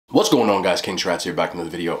What's going on, guys? King Shrats here, back in another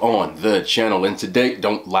video on the channel, and today,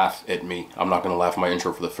 don't laugh at me. I'm not gonna laugh at my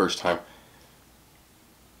intro for the first time.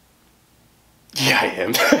 Yeah, I am.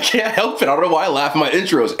 I can't help it. I don't know why I laugh at my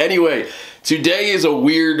intros. Anyway, today is a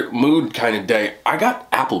weird mood kind of day. I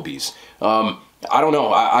got Applebee's. I don't know.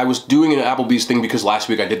 I was doing an Applebee's thing because last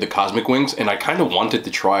week I did the Cosmic Wings, and I kind of wanted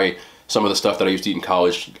to try some of the stuff that I used to eat in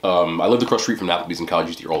college. I lived across the street from Applebee's in college. I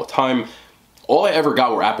used to eat all the time. All I ever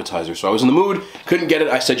got were appetizers, so I was in the mood, couldn't get it.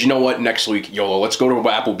 I said, you know what, next week, YOLO, let's go to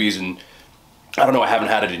Applebee's, and I don't know, I haven't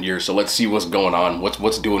had it in years, so let's see what's going on,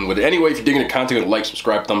 what's doing with it. Anyway, if you're digging the content, like,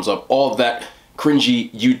 subscribe, thumbs up, all of that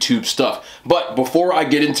cringy YouTube stuff. But before I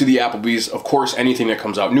get into the Applebee's, of course, anything that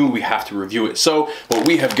comes out new, we have to review it. So, what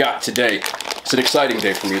we have got today, it's an exciting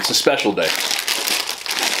day for me. It's a special day.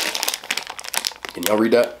 Can y'all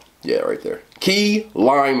read that? Yeah, right there. Key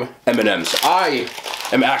Lime M&Ms. I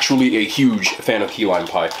am actually a huge fan of key lime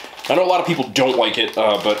pie. I know a lot of people don't like it,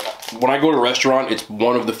 but when I go to a restaurant, it's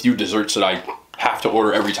one of the few desserts that I have to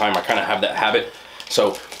order every time. I kind of have that habit.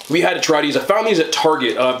 So we had to try these. I found these at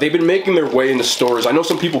Target. They've been making their way into stores. I know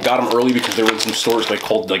some people got them early because they were in some stores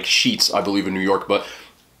called Sheets, I believe, in New York, but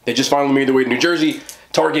they just finally made their way to New Jersey.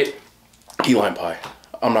 Target, key lime pie.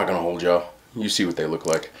 I'm not gonna hold y'all. You see what they look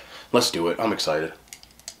like. Let's do it. I'm excited.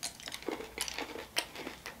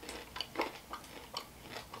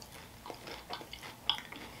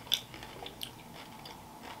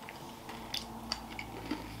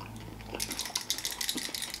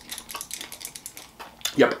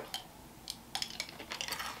 Yep.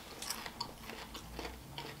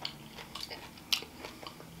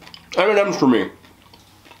 M&M's for me,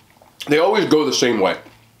 they always go the same way.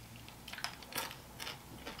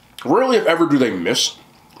 Rarely, if ever, do they miss.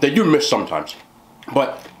 They do miss sometimes.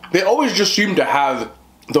 But they always just seem to have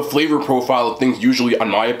the flavor profile of things, usually, in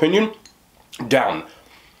my opinion, down.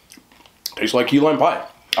 Tastes like key lime pie.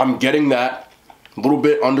 I'm getting that little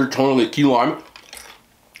bit undertone of the key lime.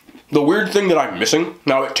 The weird thing that I'm missing,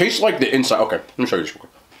 now it tastes like the inside, okay, let me show you this real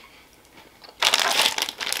quick.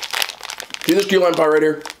 See this key lime pie right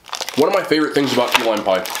here? One of my favorite things about key lime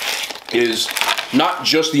pie is not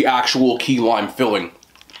just the actual key lime filling,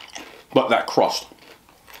 but that crust.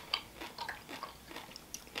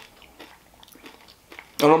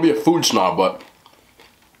 I don't want to be a food snob, but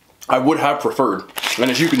I would have preferred, and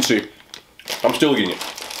as you can see, I'm still eating it.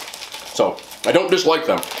 So, I don't dislike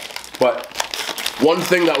them, but one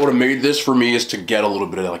thing that would have made this for me is to get a little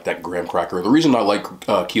bit of like that graham cracker. The reason I like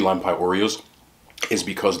key lime pie Oreos is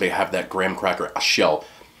because they have that graham cracker shell,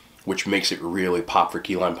 which makes it really pop for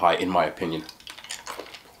key lime pie, in my opinion.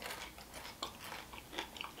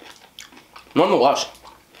 Nonetheless,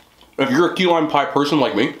 if you're a key lime pie person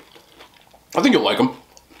like me, I think you'll like them.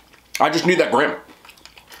 I just need that graham.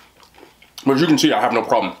 But as you can see, I have no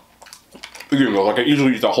problem eating those. Like, I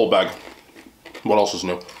easily eat that whole bag. What else is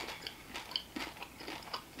new?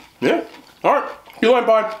 Yeah, alright, key lime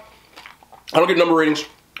pie. I don't get number ratings,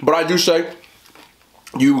 but I do say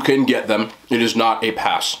you can get them. It is not a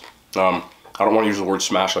pass. I don't want to use the word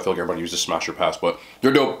smash. I feel like everybody uses smash or pass, but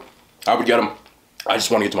they're dope. I would get them. I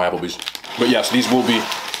just want to get to my Applebee's. But yes, these will be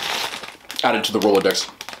added to the Rolodex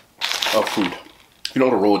of food. If you know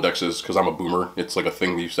what a Rolodex is, because I'm a boomer, it's like a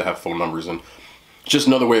thing they used to have phone numbers in. It's just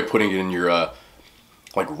another way of putting it in your,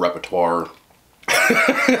 like, repertoire.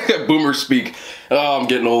 Boomer speak. Oh, I'm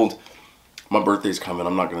getting old. My birthday's coming.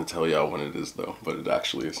 I'm not going to tell y'all when it is, though, but it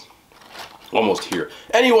actually is almost here.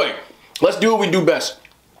 Anyway, let's do what we do best.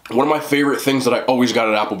 One of my favorite things that I always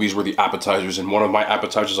got at Applebee's were the appetizers, and one of my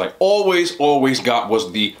appetizers I always got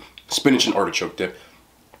was the spinach and artichoke dip.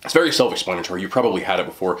 It's very self-explanatory. You probably had it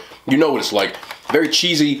before. You know what it's like. Very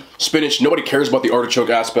cheesy spinach. Nobody cares about the artichoke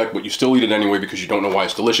aspect, but you still eat it anyway because you don't know why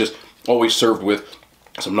it's delicious. Always served with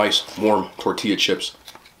some nice, warm tortilla chips.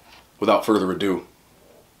 Without further ado,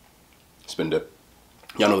 spin dip.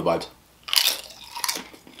 Y'all know the vibes.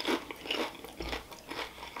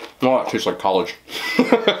 Oh, that tastes like college.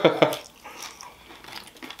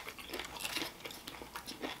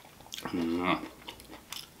 Mm.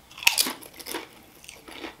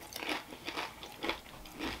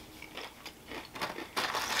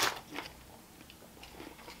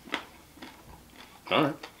 All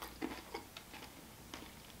right.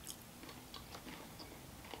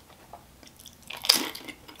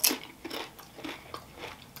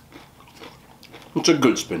 It's a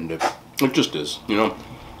good spin dip. It just is, you know.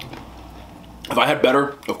 If I had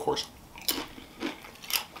better, of course.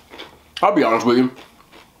 I'll be honest with you.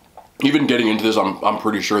 Even getting into this, I'm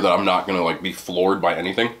pretty sure that I'm not gonna like be floored by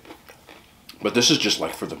anything. But this is just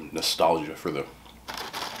like for the nostalgia, for the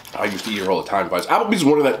I used to eat here all the time. But Applebee's is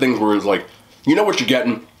one of that things where it's like, you know what you're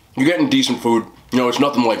getting decent food, You know, it's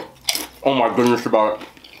nothing like, oh my goodness about it.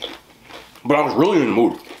 But I was really in the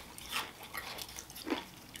mood.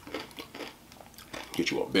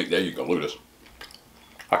 Get you up big. There you go. Look at this.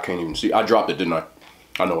 I can't even see. I dropped it, didn't I?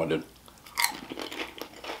 I know I did.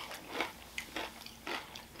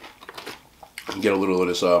 Get a little of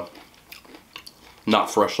this not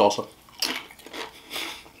fresh salsa.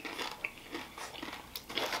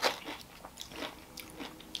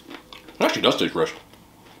 It actually does taste fresh.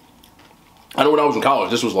 I know when I was in college,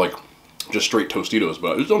 this was like just straight Tostitos,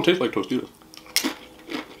 but it don't taste like Tostitos.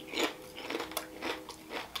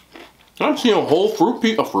 I'm seeing a whole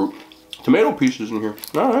tomato pieces in here.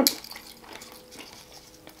 All right.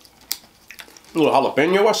 A little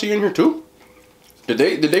jalapeno I see in here too. Did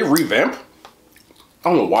they revamp? I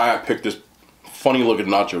don't know why I picked this funny looking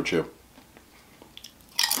nacho chip.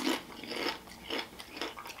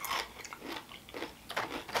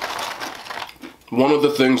 One of the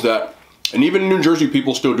things that, and even in New Jersey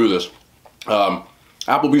people still do this,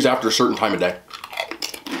 Applebee's after a certain time of day,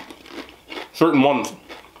 certain ones,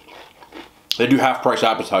 they do half price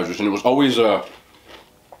appetizers, and it was always a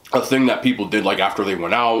thing that people did like after they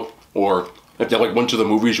went out, or if they like went to the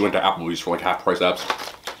movies, you went to Applebee's for like half price apps.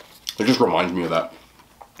 It just reminds me of that.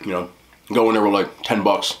 You know, go in there with like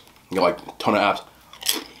 $10, you get like a ton of apps.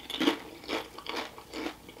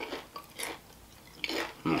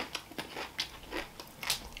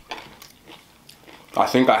 I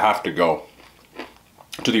think I have to go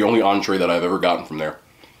to the only entree that I've ever gotten from there,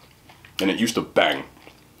 and it used to bang.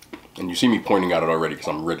 And you see me pointing at it already because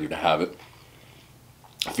I'm ready to have it.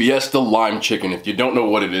 Fiesta lime chicken. If you don't know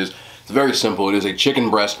what it is, it's very simple. It is a chicken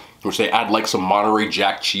breast, which they add like some Monterey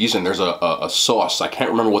Jack cheese, and there's a sauce. I can't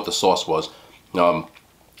remember what the sauce was,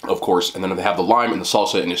 of course. And then they have the lime and the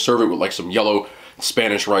salsa, and they serve it with like some yellow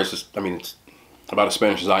Spanish rice. I mean, it's about as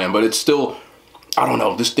Spanish as I am, but it's still, I don't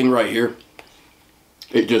know, this thing right here,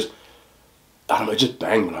 it just, I don't know, it just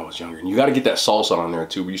banged when I was younger. And you got to get that salsa on there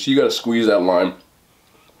too, but you see, you got to squeeze that lime.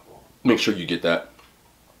 Make sure you get that.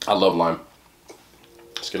 I love lime.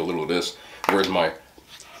 Let's get a little of this. Where's my...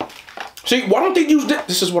 See, why don't they use this?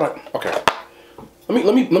 This is what I... Okay.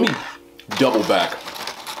 Let me double back.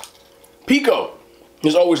 Pico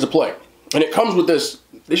is always the play. And it comes with this.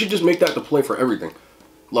 They should just make that the play for everything.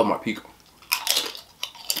 Love my pico.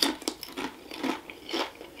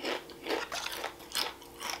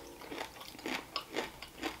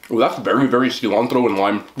 Oh, that's very, very cilantro and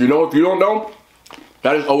lime. You know, if you don't know,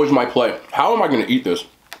 that is always my play. How am I going to eat this?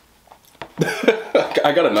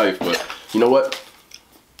 I got a knife, but you know what?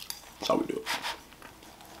 That's how we do it.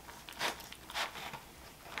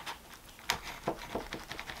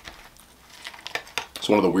 It's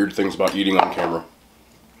one of the weird things about eating on camera.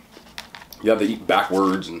 You have to eat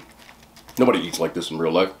backwards, and nobody eats like this in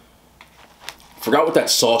real life. Forgot what that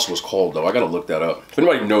sauce was called, though. I gotta look that up. If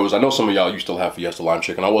anybody knows, I know some of y'all used to have Fiesta lime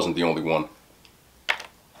chicken. I wasn't the only one.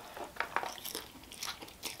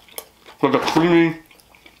 Like a creamy,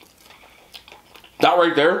 that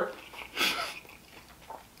right there,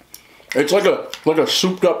 it's like a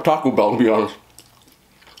souped up Taco Bell, to be honest.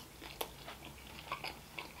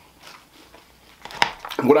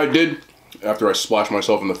 What I did after I splashed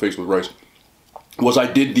myself in the face with rice was I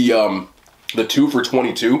did the 2 for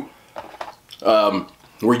 $22,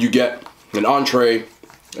 where you get an entree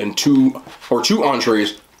and two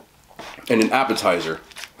entrees and an appetizer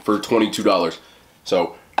for $22.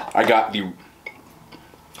 So I got the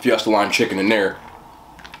Fiesta lime chicken in there,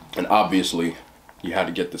 and obviously you had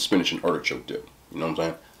to get the spinach and artichoke dip. You know what I'm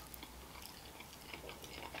saying?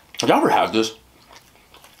 Have y'all ever had this?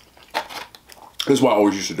 This is what I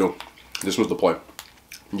always used to do. This was the play.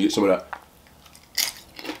 You get some of that.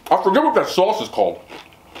 I forget what that sauce is called.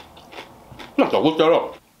 I have to look that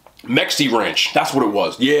up. Mexi Ranch. That's what it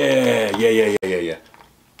was. Yeah.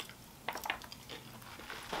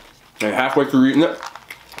 And halfway through eating it,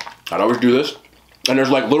 I'd always do this. And there's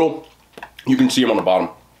like little, you can see them on the bottom,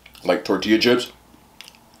 like tortilla chips.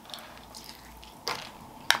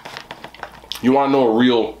 You want to know a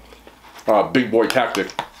real big boy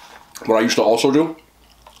tactic? What I used to also do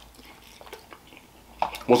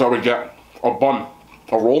was I would get a bun,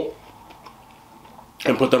 a roll,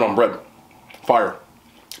 and put that on bread. Fire.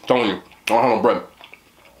 I'm telling you, I don't have no bread.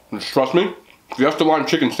 Just trust me, Fiesta lime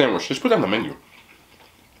chicken sandwich, just put that on the menu.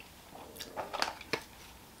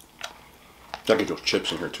 Gotta get those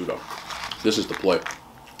chips in here too, though. This is the play.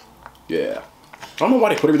 Yeah. I don't know why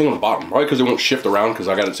they put everything on the bottom. Probably because it won't shift around because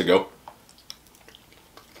I got it to go.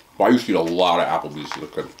 Well, I used to eat a lot of Applebee's as a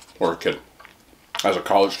kid, or a kid. As a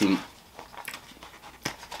college student.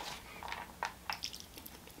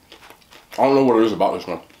 I don't know what it is about this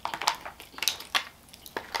one.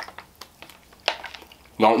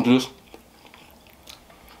 Y'all into this?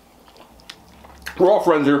 We're all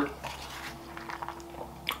friends here.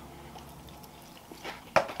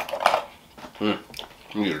 I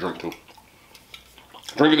need a drink too.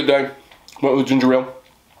 Drink of the day. Went with ginger ale.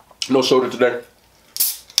 No soda today.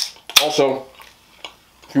 Also,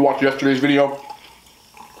 if you watched yesterday's video,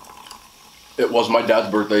 it was my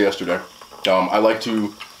dad's birthday yesterday. I like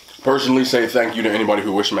to personally say thank you to anybody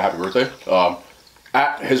who wished him a happy birthday.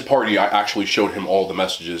 At his party, I actually showed him all the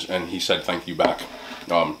messages, and he said thank you back.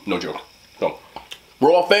 No joke. So,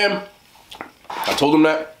 we're all fam. I told him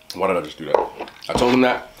that. Why did I just do that? I told him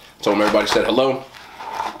that. Told him everybody said hello.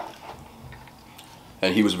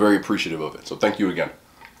 And he was very appreciative of it. So thank you again.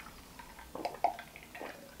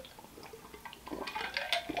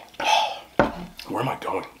 Where am I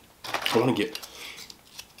going? I want to get...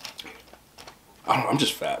 I don't know, I'm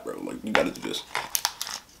just fat, bro. Like, you gotta do this.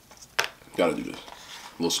 Gotta do this.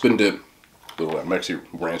 A little spin dip. A little Mexi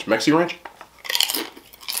Ranch. Mexi Ranch?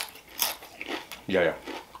 Yeah.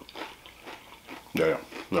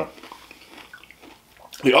 No.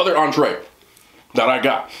 The other entree that I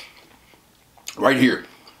got right here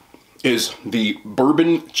is the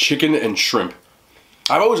bourbon chicken and shrimp.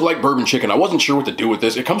 I've always liked bourbon chicken. I wasn't sure what to do with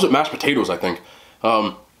this. It comes with mashed potatoes, I think.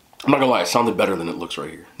 I'm not gonna lie, it sounded better than it looks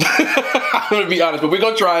right here. I'm gonna be honest, but we're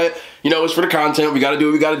gonna try it. You know, it's for the content. We gotta do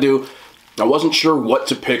what we gotta do. I wasn't sure what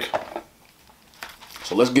to pick.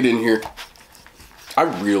 So let's get in here. I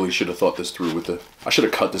really should have thought this through with the... I should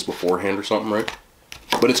have cut this beforehand or something, right?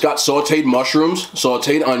 But it's got sauteed mushrooms,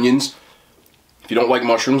 sauteed onions. If you don't like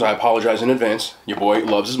mushrooms, I apologize in advance. Your boy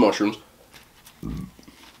loves his mushrooms.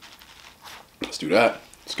 Let's do that.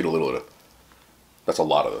 Let's get a little of it. That's a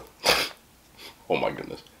lot of it. Oh my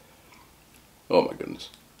goodness. Oh my goodness.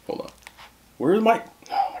 Hold on. Where is my...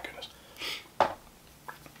 Oh my goodness.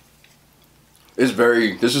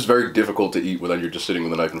 This is very difficult to eat without you're just sitting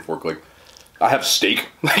with a knife and fork. Like, I have steak.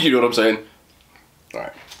 You know what I'm saying?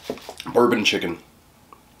 Alright. Bourbon chicken.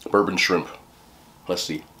 Bourbon shrimp. Let's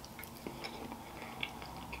see.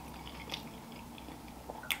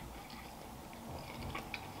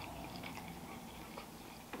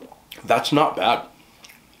 That's not bad.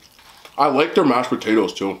 I like their mashed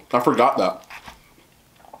potatoes too. I forgot that.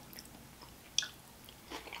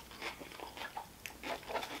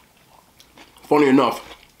 Funny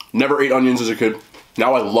enough, never ate onions as a kid.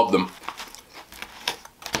 Now I love them.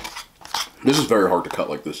 This is very hard to cut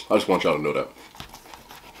like this. I just want y'all to know that.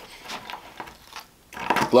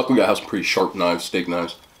 Luckily I have some pretty sharp knives, steak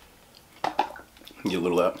knives. Get a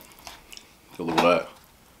little of that. Get a little of that.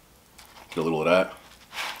 Get a little of that.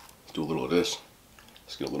 Let's do a little of this.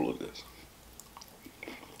 Let's get a little of this.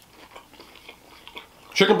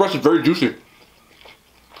 Chicken breast is very juicy.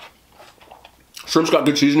 Shrimp's got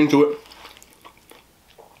good seasoning to it.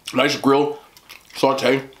 Nice grill,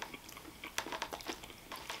 saute.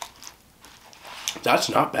 That's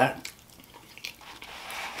not bad.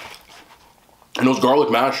 And those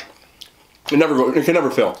garlic mash, it can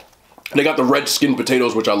never fail. They got the red skinned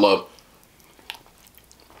potatoes, which I love.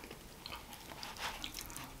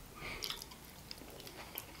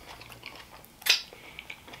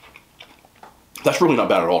 That's really not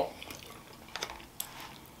bad at all.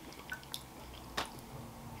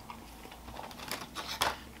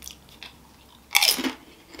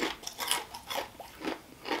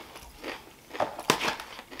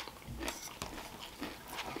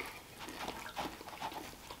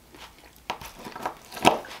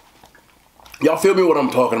 Y'all feel me what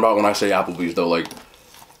I'm talking about when I say Applebee's though? Like,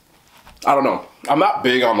 I don't know. I'm not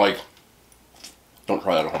big on like, don't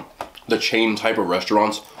try that at home, the chain type of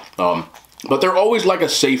restaurants. But they're always like a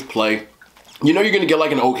safe play. You know you're gonna get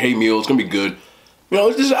like an okay meal, it's gonna be good. You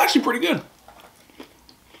know, this is actually pretty good.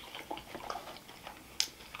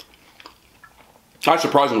 I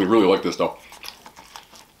surprisingly really like this though.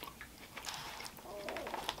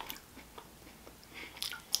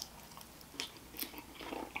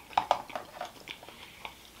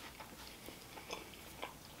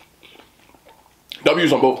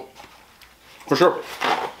 W's on both, for sure.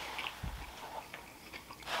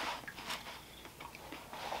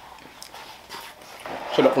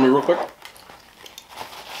 Set up for me real quick.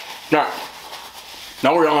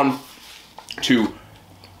 Now we're on to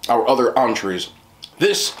our other entrees.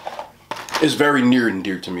 This is very near and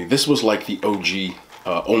dear to me. This was like the OG,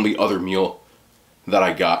 only other meal that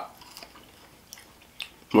I got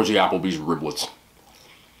was the Applebee's riblets.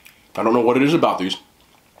 I don't know what it is about these.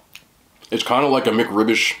 It's kind of like a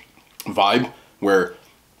McRibbish vibe where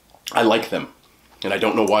I like them, and I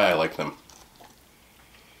don't know why I like them.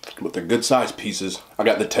 But they're good sized pieces. I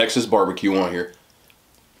got the Texas barbecue on here.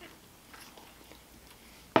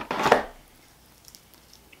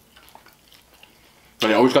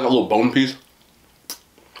 always got that little bone piece.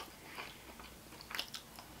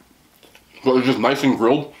 But it's just nice and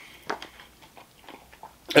grilled.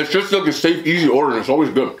 It's just like a safe, easy order, and it's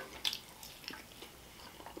always good.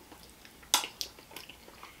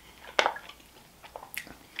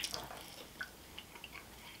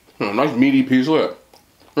 A nice meaty piece, look at it.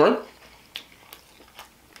 Right?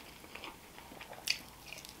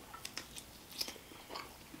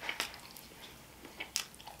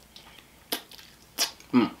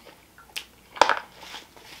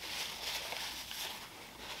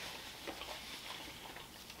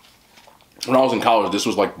 When I was in college, this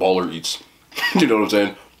was like baller eats. You know what I'm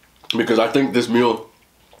saying? Because I think this meal,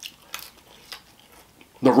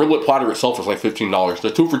 the riblet platter itself was like $15.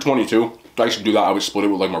 The 2 for $22. I used to do that. I would split it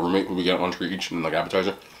with like my roommate. We would get lunch for each and like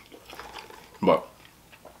appetizer. But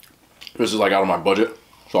this is like out of my budget,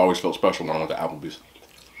 so I always felt special when I went to Applebee's.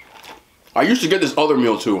 I used to get this other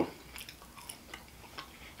meal too,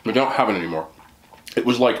 but they don't have it anymore. It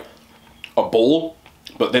was like a bowl,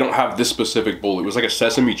 but they don't have this specific bowl. It was like a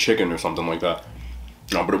sesame chicken or something like that.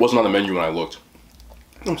 No, but it wasn't on the menu when I looked. You know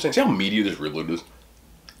what I'm saying? See how meaty this riblet is?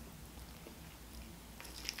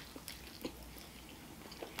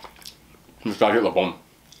 Just gotta get the bone.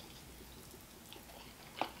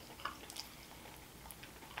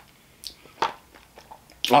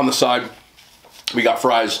 On the side, we got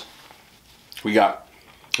fries. We got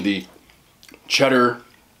the cheddar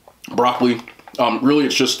broccoli. Really,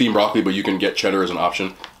 it's just steamed broccoli, but you can get cheddar as an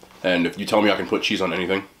option. And if you tell me I can put cheese on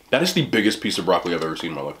anything, that is the biggest piece of broccoli I've ever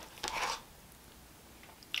seen in my life.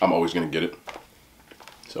 I'm always gonna get it.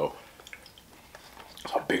 So,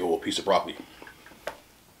 it's a big old piece of broccoli.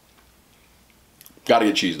 Gotta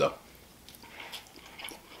get cheese though.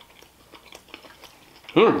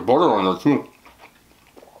 There's butter on there too.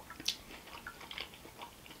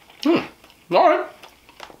 Alright.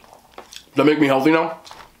 Does that make me healthy now?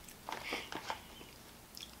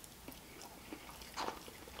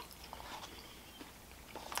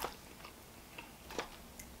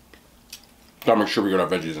 Gotta make sure we get our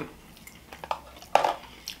veggies in.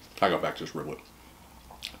 I got back to this riblet.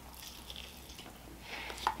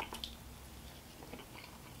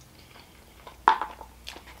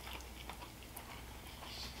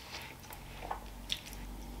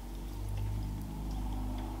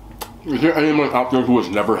 Is there anyone out there who has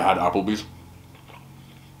never had Applebee's?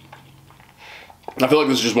 I feel like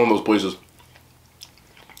this is just one of those places.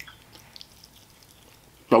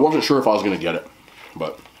 I wasn't sure if I was going to get it,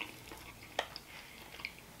 but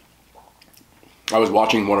I was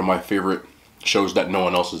watching one of my favorite shows that no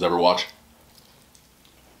one else has ever watched,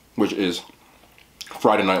 which is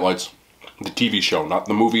Friday Night Lights, the TV show, not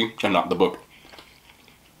the movie and not the book.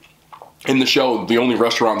 In the show, the only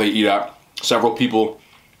restaurant they eat at, several people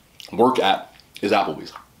work at, is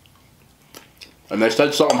Applebee's. And they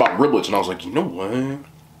said something about riblets, and I was like, you know what?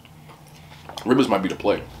 Riblets might be the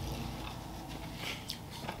play.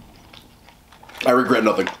 I regret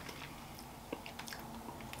nothing.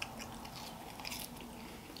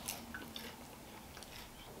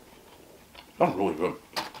 That's really good.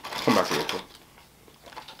 Come back to real quick.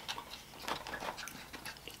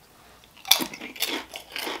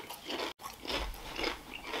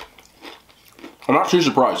 I'm actually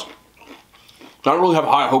surprised. I don't really have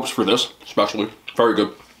high hopes for this, especially. Very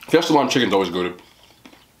good. Fiesta lime chicken's always good.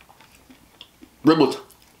 Riblets,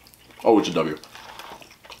 always a W.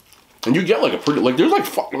 And you get like a pretty, like there's like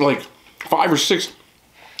 5 or 6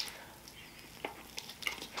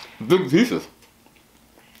 big pieces.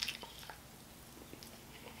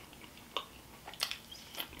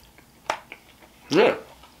 Yeah.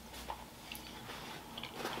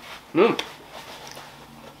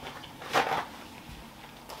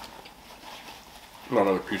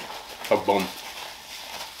 Another piece of bone.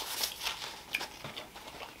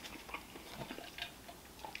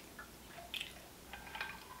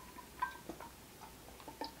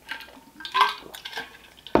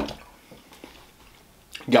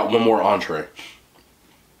 Got one more entree.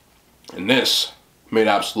 And this made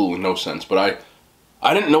absolutely no sense, but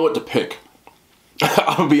I didn't know what to pick.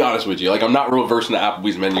 I'll be honest with you. Like, I'm not real versed in the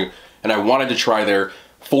Applebee's menu, and I wanted to try their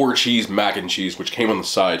 4-cheese mac and cheese, which came on the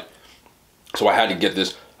side. So I had to get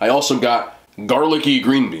this. I also got garlicky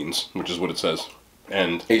green beans, which is what it says,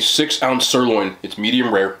 and a 6-ounce sirloin. It's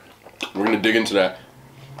medium rare. We're gonna dig into that.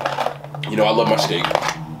 You know, I love my steak.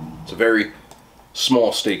 It's a very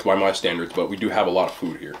small steak by my standards, but we do have a lot of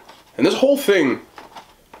food here. And this whole thing,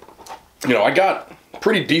 you know, I got a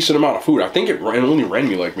pretty decent amount of food. I think it only ran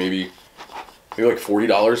me like maybe like $40,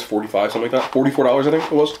 $45, something like that. $44, I think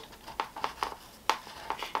it was.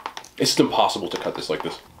 It's impossible to cut this like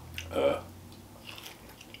this.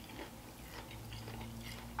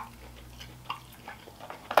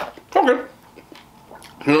 Okay.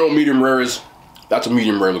 You know what medium rare is? That's what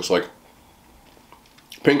medium rare looks like.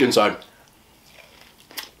 Pink inside.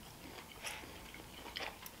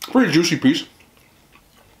 Pretty juicy piece.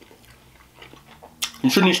 You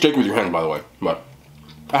shouldn't eat steak with your hands, by the way, but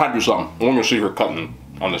I had to do something. I want to see her cutting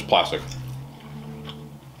on this plastic.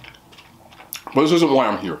 But this isn't why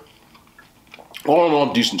I'm here. All in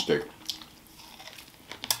all, decent steak.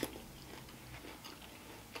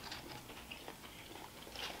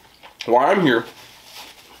 Why I'm here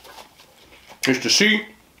is to see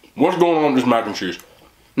what's going on with this mac and cheese.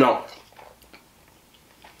 Now,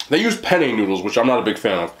 they use penne noodles, which I'm not a big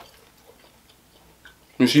fan of.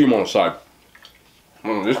 You see them on the side.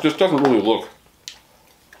 This just doesn't really look.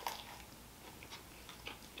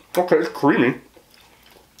 Okay, it's creamy.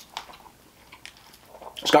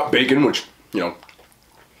 It's got bacon, which, you know.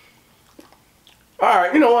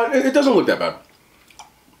 Alright, you know what? It doesn't look that bad.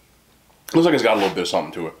 Looks like it's got a little bit of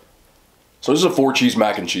something to it. So this is a 4-cheese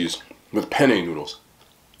mac and cheese with penne noodles.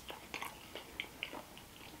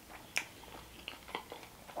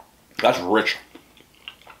 That's rich.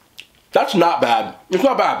 That's not bad. It's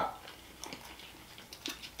not bad.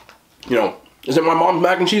 You know, is it my mom's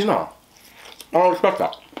mac and cheese? No. I don't expect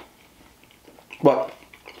that. But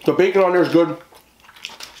the bacon on there is good.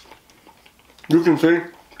 You can see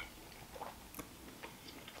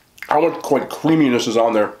how much like creaminess is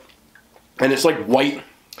on there. And it's like white,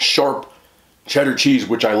 sharp cheddar cheese,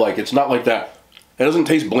 which I like. It's not like that. It doesn't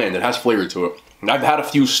taste bland. It has flavor to it. And I've had a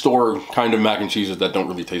few store kind of mac and cheeses that don't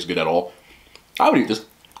really taste good at all. I would eat this.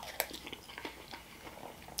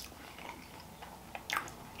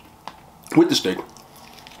 With the steak.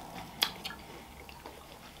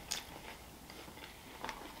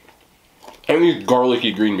 And these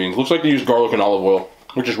garlicky green beans. Looks like they use garlic and olive oil,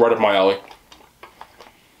 which is right up my alley.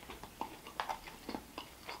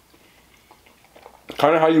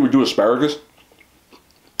 Kind of how you would do asparagus.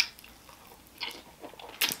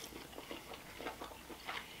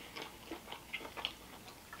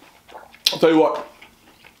 I'll tell you what.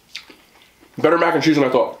 Better mac and cheese than I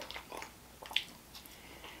thought.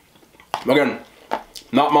 Again,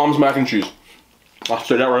 not mom's mac and cheese. I'll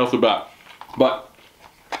say that right off the bat. But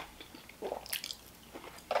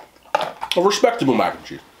a respectable mac and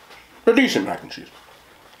cheese. A decent mac and cheese.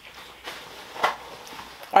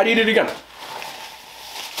 I'd eat it again.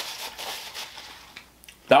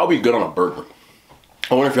 That would be good on a burger.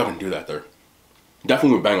 I wonder if y'all can do that there.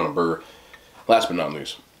 Definitely would bang on a burger. Last but not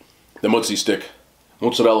least, the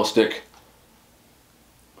mozzarella stick.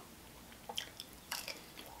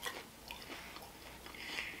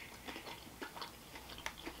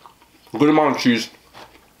 Good amount of cheese.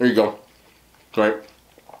 There you go. Right.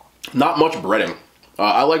 Not much breading.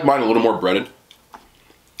 I like mine a little more breaded.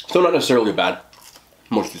 Still not necessarily bad.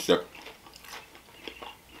 Mostly stick.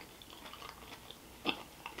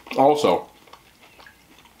 Also,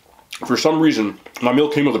 for some reason, my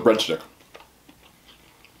meal came with a breadstick.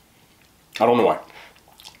 I don't know why.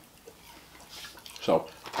 So,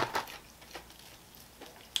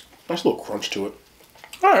 nice little crunch to it.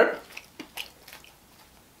 Alright.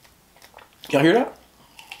 Y'all hear that?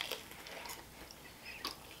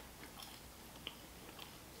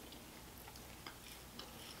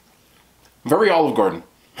 Very Olive Garden.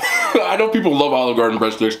 I know people love Olive Garden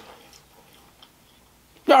breadsticks.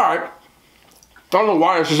 Alright. I don't know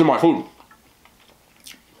why this is in my food.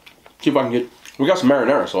 See if I can get... We got some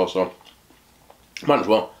marinara sauce, so... Might as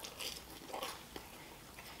well.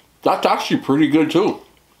 That's actually pretty good, too.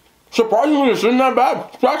 Surprisingly, this isn't that bad.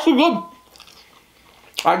 It's actually good.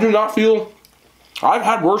 I do not feel... I've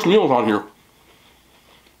had worse meals on here.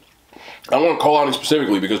 I don't want to call out any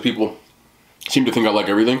specifically because people seem to think I like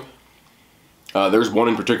everything. There's one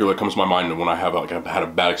in particular that comes to my mind when I have like I've had a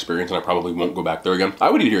bad experience and I probably won't go back there again.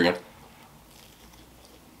 I would eat here again.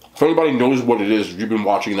 If anybody knows what it is, if you've been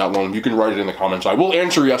watching that long, you can write it in the comments. I will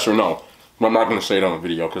answer yes or no, but I'm not going to say it on the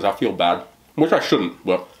video because I feel bad, which I shouldn't,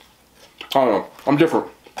 but I don't know. I'm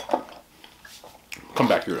different. Come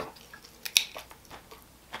back here though.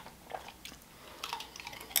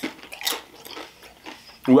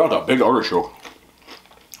 We got a big artichoke.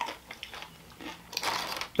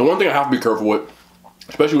 The one thing I have to be careful with,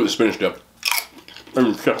 especially with the spinach dip,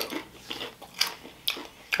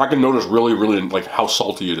 I can notice really like how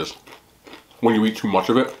salty it is when you eat too much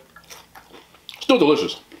of it. Still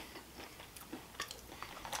delicious.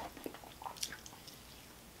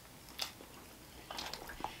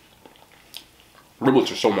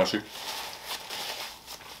 Riblets are so messy.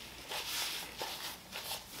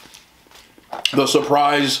 The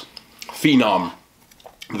surprise phenom,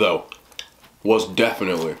 though, was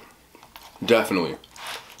definitely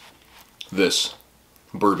this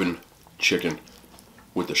bourbon chicken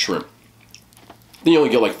with the shrimp. Then you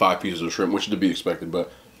only get like 5 pieces of shrimp, which is to be expected,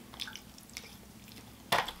 but...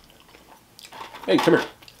 Hey, come here.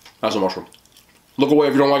 That's a mushroom. Look away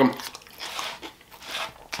if you don't like them.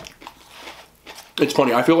 It's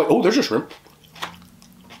funny, I feel like... Oh, there's a shrimp.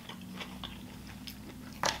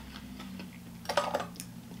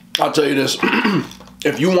 I'll tell you this.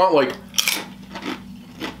 If you want, like,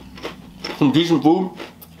 some decent food,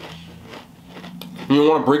 and you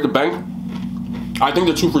want to break the bank, I think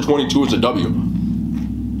the 2 for $22 is a W.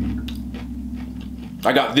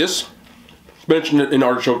 I got this spinach and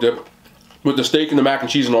artichoke dip with the steak and the mac and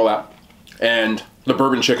cheese and all that, and the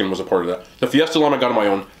bourbon chicken was a part of that. The fiesta lamb I got on my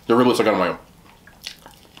own. The riblets I got on my own.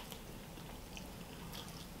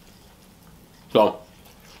 So,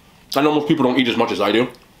 I know most people don't eat as much as I do,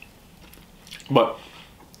 but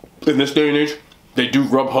in this day and age, they do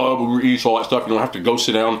Grubhub, Uber Eats, all that stuff. You don't have to go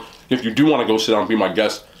sit down. If you do want to go sit down and be my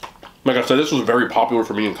guest, like I said, this was very popular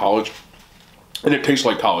for me in college, and it tastes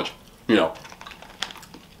like college, you know.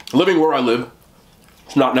 Living where I live,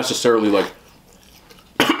 it's not necessarily like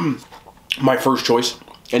my first choice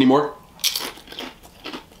anymore,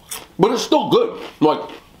 but it's still good. Like,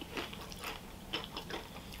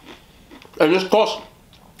 and this costs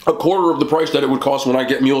a quarter of the price that it would cost when I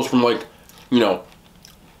get meals from, like, you know,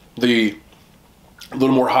 the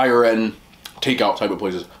little more higher end takeout type of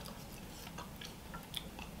places.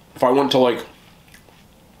 If I went to like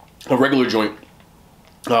a regular joint,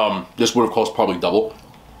 this would have cost probably double,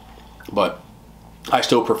 but I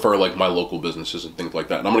still prefer like my local businesses and things like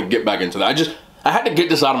that. And I'm gonna get back into that. I had to get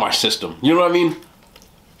this out of my system. You know what I mean?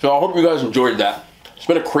 So I hope you guys enjoyed that. It's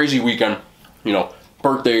been a crazy weekend. You know,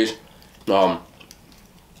 birthdays,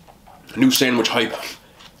 new sandwich hype,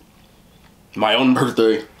 my own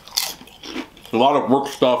birthday, a lot of work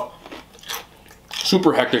stuff,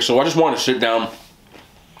 super hectic. So I just wanted to sit down.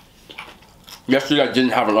 Yesterday I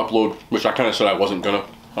didn't have an upload, which I kind of said I wasn't gonna.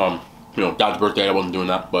 You know, Dad's birthday, I wasn't doing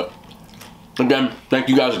that. But again, thank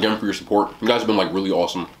you guys again for your support. You guys have been like really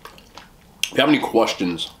awesome. If you have any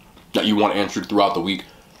questions that you want answered throughout the week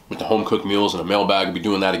with the home cooked meals and a mailbag, I'll be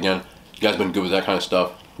doing that again. You guys have been good with that kind of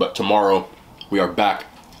stuff. But tomorrow we are back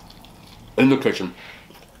in the kitchen.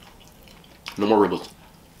 No more riblets.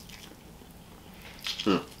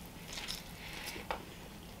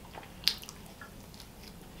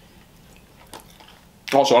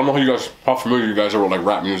 Also, I don't know how familiar you guys are with like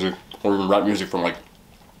rap music, or even rap music from like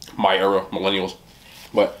my era, millennials.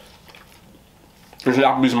 But there's an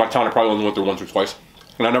Applebee's in my town. I probably only went there once or twice,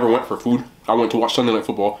 and I never went for food. I went to watch Sunday Night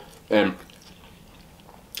Football, and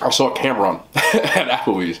I saw Cameron at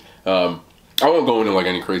Applebee's. I won't go into like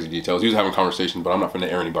any crazy details. He was having conversations, but I'm not going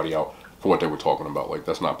to air anybody out for what they were talking about. Like,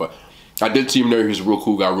 that's not. But I did see him there. He was a real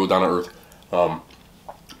cool guy, real down to earth.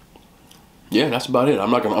 Yeah, that's about it.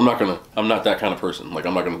 I'm not that kind of person. Like,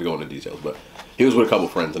 I'm not gonna go into details, but he was with a couple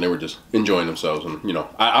friends and they were just enjoying themselves. And you know,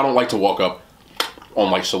 I don't like to walk up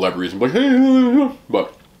on like celebrities and be like, hey,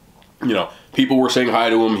 but you know, people were saying hi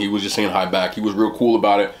to him. He was just saying hi back. He was real cool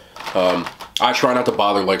about it. I try not to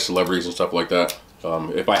bother like celebrities and stuff like that.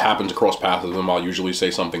 If I happen to cross paths with them, I'll usually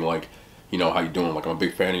say something like, you know, how you doing? Like, I'm a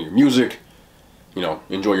big fan of your music. You know,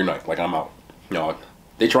 enjoy your night. Like, I'm out. You know,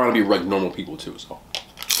 they trying to be like normal people too. So.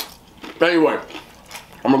 Anyway,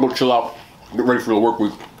 I'm gonna go chill out, get ready for the work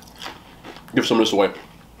week, give some of this away.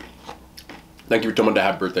 Thank you for telling my dad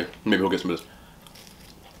happy birthday. Maybe he'll get some of this.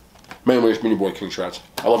 But anyway, it's me, your boy King Strats.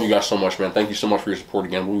 I love you guys so much, man. Thank you so much for your support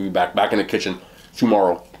again. We'll be back in the kitchen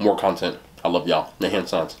tomorrow. More content. I love y'all. The hand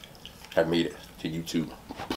signs have made it to YouTube.